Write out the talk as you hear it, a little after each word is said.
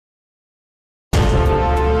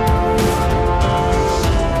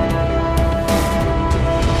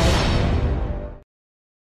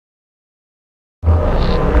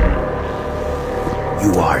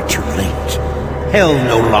Hell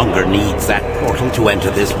no longer needs that portal to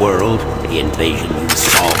enter this world. The invasion you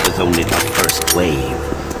saw was only the first wave.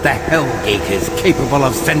 The Hellgate is capable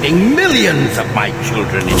of sending millions of my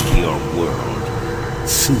children into your world.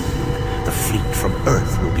 Soon, the fleet from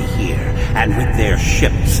Earth will be here, and with their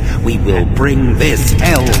ships, we will bring this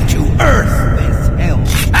hell to Earth. This hell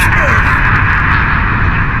to Earth.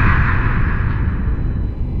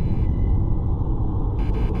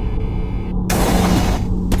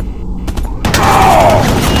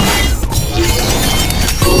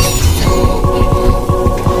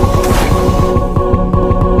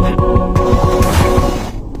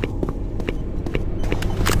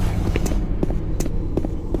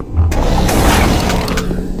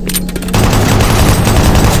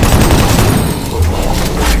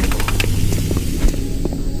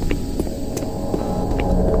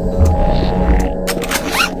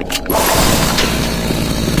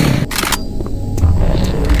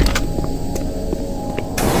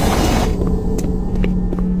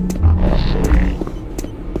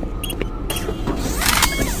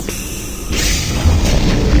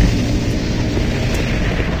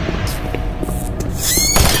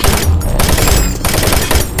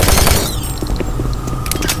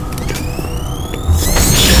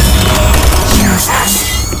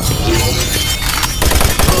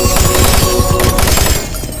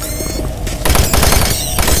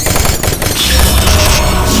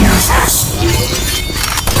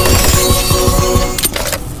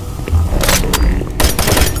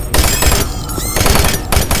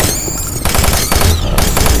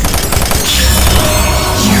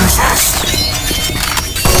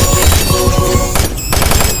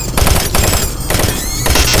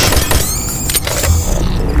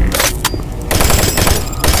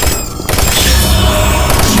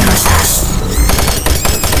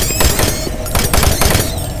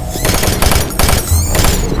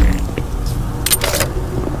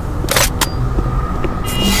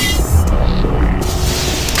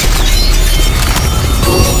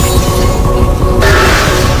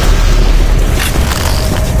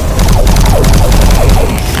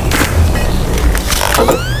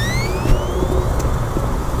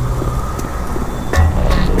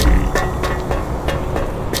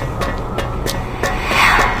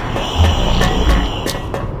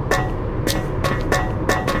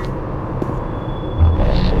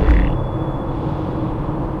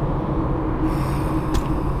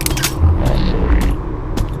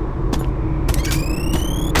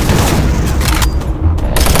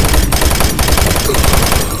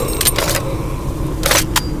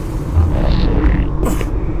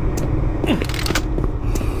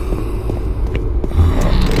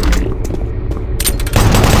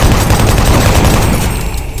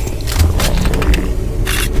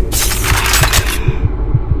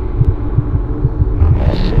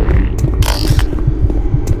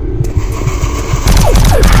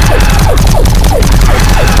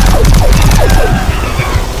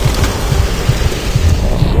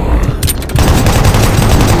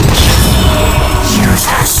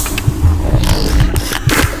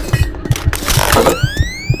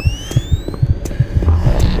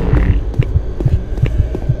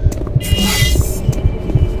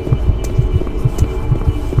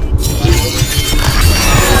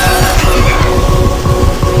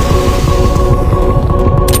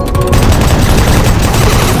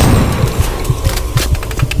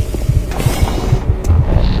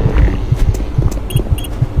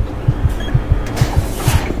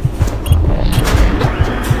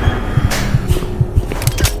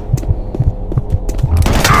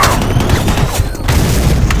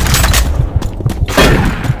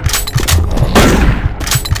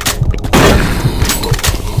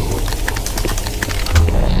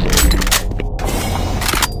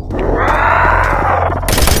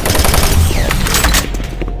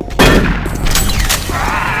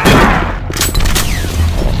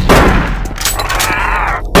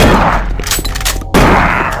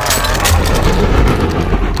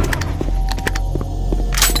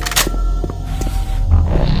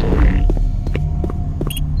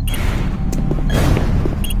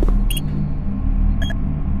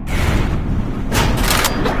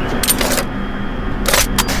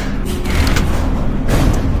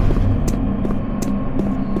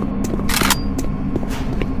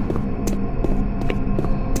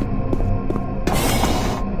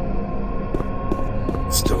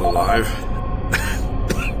 alive.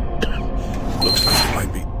 Looks like you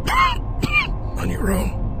might be on your own.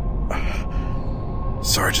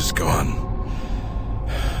 Sarge is gone.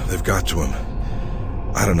 They've got to him.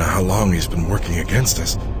 I don't know how long he's been working against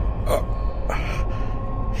us.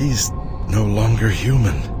 He's no longer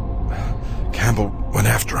human. Campbell went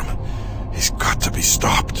after him. He He's got to be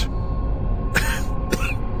stopped.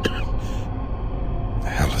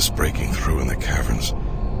 Hell is breaking through in the caverns.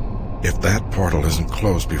 If that portal isn't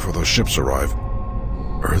closed before those ships arrive,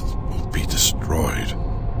 Earth will be destroyed.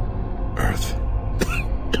 Earth.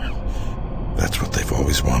 That's what they've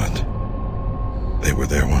always wanted. They were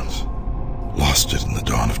there once. Lost it in the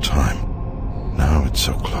dawn of time. Now it's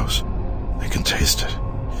so close. They can taste it.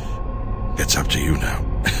 It's up to you now.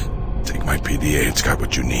 Take my PDA, it's got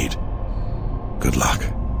what you need. Good luck.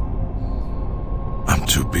 I'm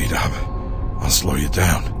too beat up. I'll slow you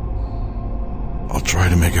down. I'll try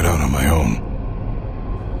to make it out on my own.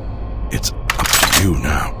 It's up to you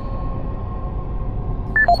now.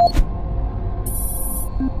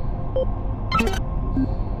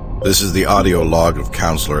 This is the audio log of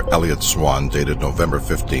Counselor Elliot Swann, dated November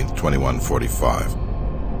 15th, 2145.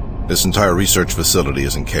 This entire research facility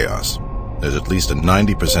is in chaos. There's at least a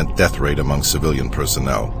 90% death rate among civilian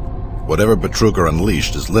personnel. Whatever Betruger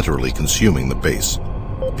unleashed is literally consuming the base.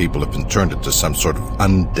 People have been turned into some sort of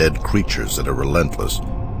undead creatures that are relentless.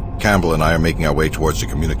 Campbell and I are making our way towards the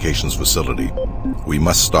communications facility. We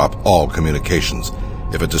must stop all communications.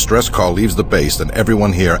 If a distress call leaves the base, then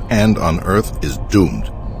everyone here and on Earth is doomed.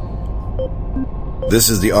 This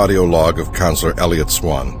is the audio log of Counselor Elliot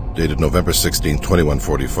Swann, dated November 16,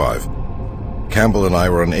 2145. Campbell and I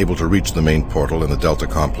were unable to reach the main portal in the Delta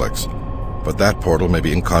Complex, but that portal may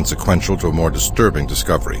be inconsequential to a more disturbing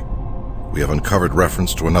discovery. We have uncovered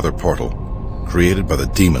reference to another portal, created by the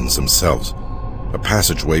demons themselves, a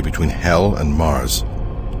passageway between Hell and Mars.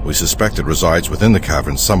 We suspect it resides within the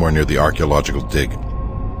cavern somewhere near the archaeological dig.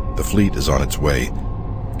 The fleet is on its way.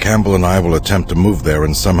 Campbell and I will attempt to move there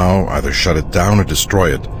and somehow either shut it down or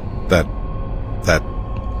destroy it. That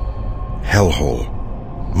hellhole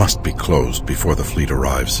must be closed before the fleet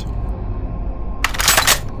arrives.